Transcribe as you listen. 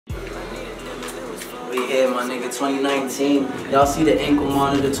We here, my nigga, 2019. Y'all see the ankle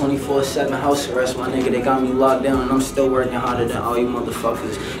monitor, 24/7 house arrest, my nigga. They got me locked down and I'm still working harder than all you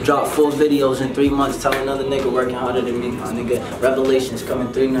motherfuckers. Dropped 4 videos in 3 months, tell another nigga working harder than me, my nigga. Revelations coming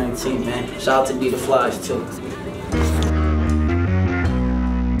 3/19, man. Shout out to Dtheflyest too.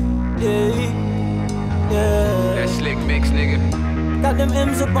 Yeah. That slick mix, nigga. Got them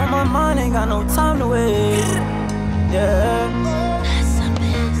M's up on my mind, ain't got no time to waste. Yeah.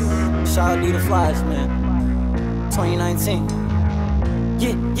 Shout out Dtheflyest, man. 2019.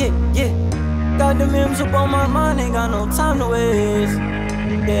 Yeah. Got them M's up on my mind, ain't got no time to waste.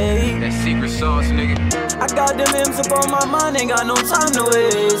 Yeah. That secret sauce, nigga. I got them M's up on my mind, ain't got no time to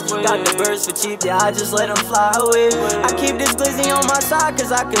waste. Got the birds for cheap, yeah, I just let them fly away. I keep this glizzy on my side,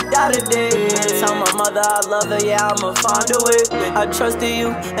 cause I could die today. Tell my mother I love her, yeah, I'ma find a way. I trusted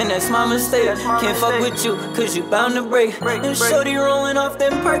you, and that's my mistake. Can't fuck with you, cause you bound to break. And shorty rolling off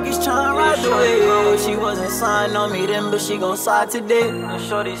them perkies, tryna ride the wave. She wasn't signed on me then, but she gon' slide today.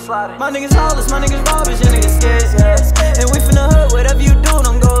 Shorty sliding. My niggas hollis, my niggas robbers, your niggas scared, yeah. And we from the hood, whatever you do,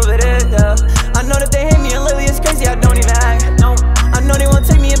 don't go over there, yeah. I know that they hate me and lately it's crazy, I don't even act, no. I know they won't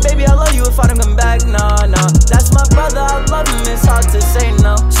take me and baby, I love you if I don't come back, nah. That's my brother, I love him, it's hard to say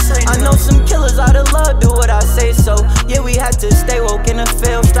no. I know some killers out of love, do what I say so. Yeah, we had to stay woke in a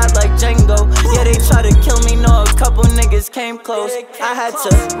field, strapped like Django. Yeah, they tried to kill me, no, a couple niggas came close. I had to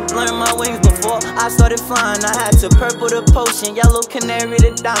learn my wings before I started flying. I had to purple the potion, yellow canary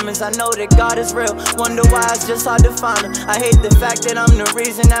the diamonds. I know that God is real, wonder why it's just hard to find him. I hate the fact that I'm the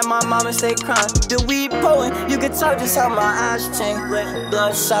reason that my mama stay crying. The weed poet, you can tell just how my eyes change.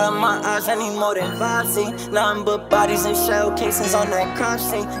 Bloodshot in my eyes, I need more than 5 see. Nothing but bodies and shell casings on that crime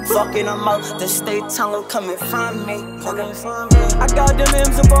scene. Fuck it, I'm out the state, tell them come and find me. I got them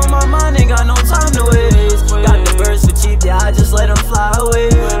M's up on my mind, ain't got no time to waste. Got the birds for cheap, yeah, I just let them fly away.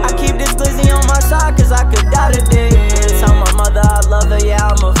 I keep this glizzy on my side, cause I could die today. Tell my mother I love her, yeah,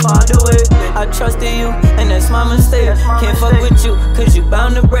 I'ma find a way. I trusted you, and that's my mistake. Can't fuck with you, cause you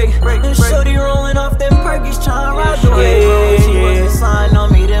bound to break. And shorty rolling off them perkies, tryna ride the wave. She wasn't signed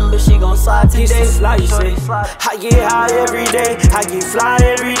on me then, but she gon' slide today. I get high every day, I get fly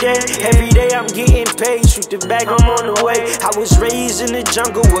every day. Every day I'm getting paid, shoot the bag, I'm on the way. I was raised in the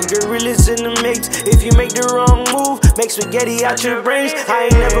jungle with gorillas in the mix. If you make the wrong move, make spaghetti out your brains. I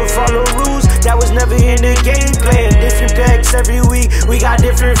ain't never follow rules, that was never in the game plan. Different packs every week, we got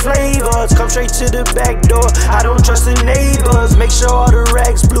different flavors. Come straight to the back door, I don't trust the neighbors. Make sure all the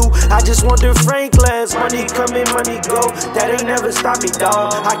rags blue, I just want the Franklins. Money coming, money go, that ain't never stop me,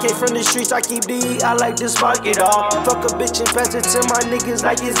 dawg. I came from the streets, I keep the heat, I like to spark it all. Fuck a bitch and pass it to my niggas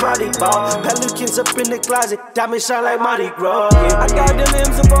like it's volleyball. Pelicans up in the closet, diamonds shine like Mardi Gras. I got them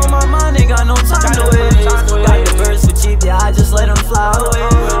M's up on my mind, ain't got no time to waste. Got the birds for cheap, yeah, I just let them fly away.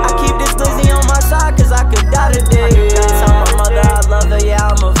 I keep this glizzy on my side, cause I could die today. Tell my mother I love her, yeah,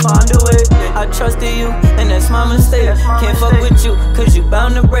 I'ma find a way. I trusted you, and that's my mistake. Can't fuck with you, cause you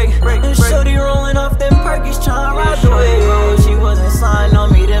bound to break. And shorty rolling off them perkies, tryna ride the wave. She wasn't signed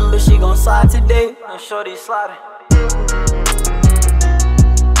on me then, but she gon' slide today. And shorty sliding.